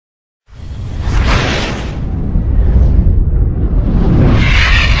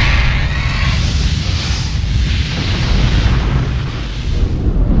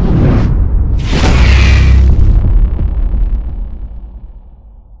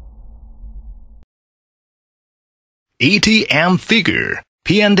ETM figure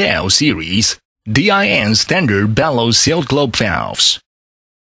P&L series DIN standard bellows sealed globe valves.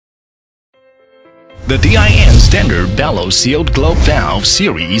 The DIN standard bellows sealed globe valve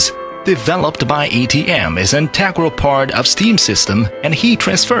series, developed by ETM, is an integral part of steam system and heat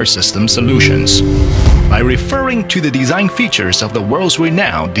transfer system solutions. By referring to the design features of the world's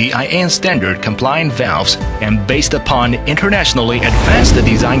renowned DIN standard compliant valves and based upon internationally advanced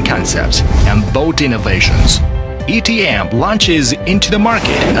design concepts and bold innovations, ETM launches into the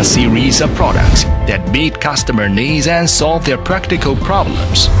market a series of products that meet customer needs and solve their practical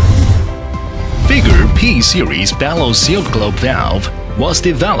problems. Figure P series bellows sealed globe valve was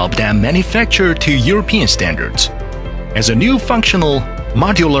developed and manufactured to European standards. As a new functional,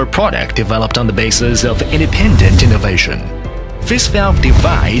 modular product developed on the basis of independent innovation, this valve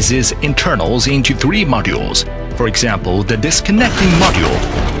divides its internals into three modules. For example, the disconnecting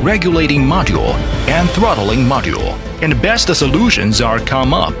module, regulating module, and throttling module. And best solutions are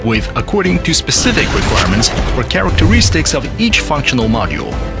come up with according to specific requirements or characteristics of each functional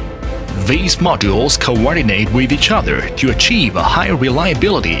module. These modules coordinate with each other to achieve a high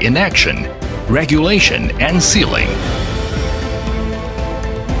reliability in action, regulation, and sealing.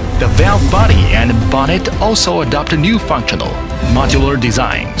 The valve body and bonnet also adopt new functional, modular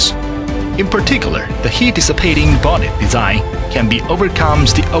designs. In particular, the heat-dissipating bonnet design can be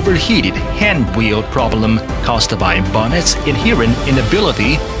overcomes the overheated hand wheel problem caused by bonnet's inherent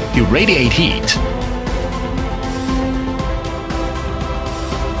inability to radiate heat.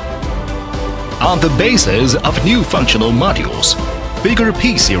 On the basis of new functional modules, Figure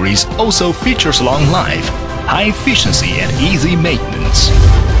P series also features long life, high efficiency, and easy maintenance.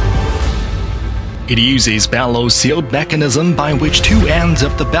 It uses bellows sealed mechanism by which two ends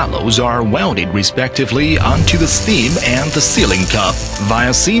of the bellows are welded respectively onto the steam and the sealing cup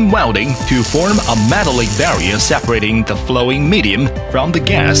via seam welding to form a metallic barrier separating the flowing medium from the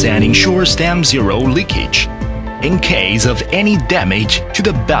gas and ensure stem zero leakage. In case of any damage to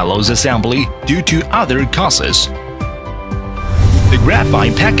the bellows assembly due to other causes, the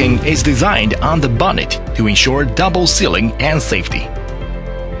graphite packing is designed on the bonnet to ensure double sealing and safety.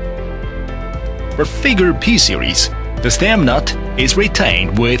 For Figure P series, the stem nut is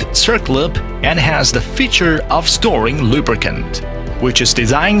retained with circlip and has the feature of storing lubricant, which is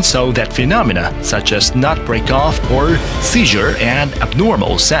designed so that phenomena such as nut break-off or seizure and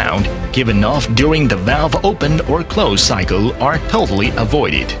abnormal sound given off during the valve open or close cycle are totally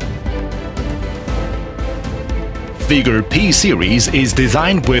avoided. Figure P series is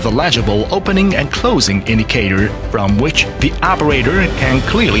designed with a legible opening and closing indicator from which the operator can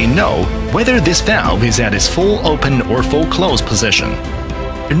clearly know whether this valve is at its full open or full close position.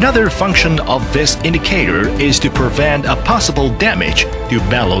 Another function of this indicator is to prevent a possible damage to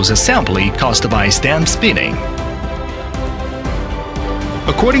bellows assembly caused by stem spinning.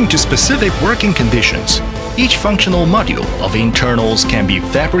 According to specific working conditions, each functional module of internals can be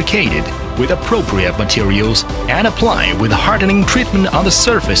fabricated with appropriate materials and applied with hardening treatment on the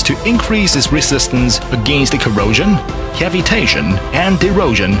surface to increase its resistance against corrosion, cavitation, and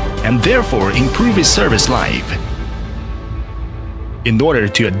erosion, and therefore improve its service life. In order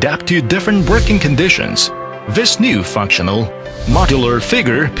to adapt to different working conditions, this new functional, modular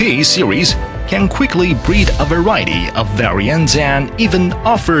Figure P series can quickly breed a variety of variants and even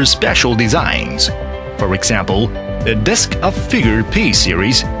offer special designs. For example, the disc of Figure P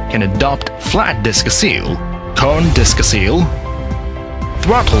series can adopt flat disc seal, cone disc seal,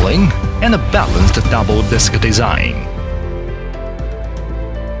 throttling, and a balanced double disc design.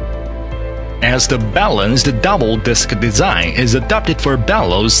 As the balanced double disc design is adopted for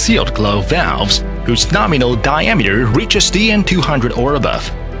bellows sealed globe valves, whose nominal diameter reaches DN 200 or above,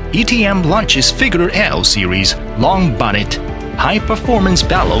 ETM launches Figure L series long bonnet, high-performance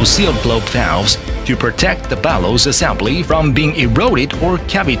bellows sealed globe valves to protect the bellows assembly from being eroded or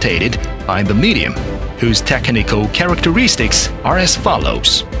cavitated by the medium, whose technical characteristics are as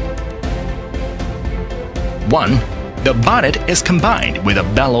follows. 1. The bonnet is combined with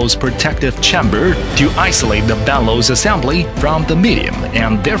a bellows protective chamber to isolate the bellows assembly from the medium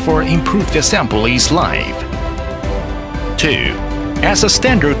and therefore improve the assembly's life. 2. As a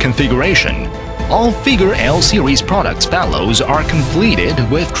standard configuration, all Figure L series products bellows are completed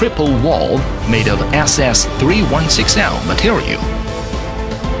with triple wall made of SS316L material.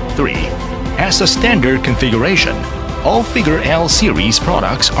 3. As a standard configuration, all Figure L series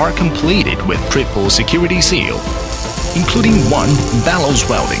products are completed with triple security seal, including 1 bellows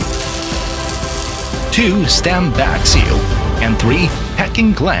welding, 2 stem back seal, and 3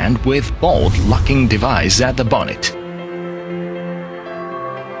 packing gland with bolt locking device at the bonnet.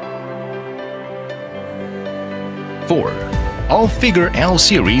 4. All Figure L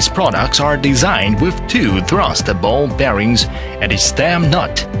series products are designed with 2 thrust ball bearings and a stem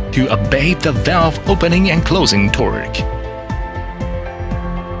nut to abate the valve opening and closing torque.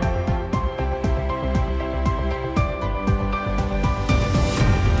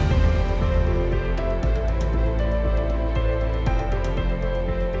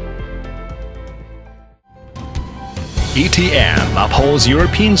 ETM upholds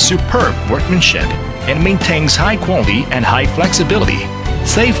European superb workmanship and maintains high quality and high flexibility,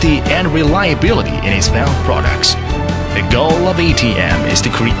 safety and reliability in its valve products. The goal of ETM is to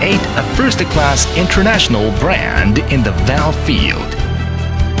create a first-class international brand in the valve field.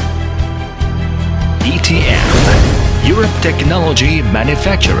 ETM, Europe Technology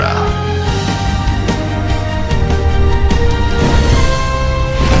Manufacturer.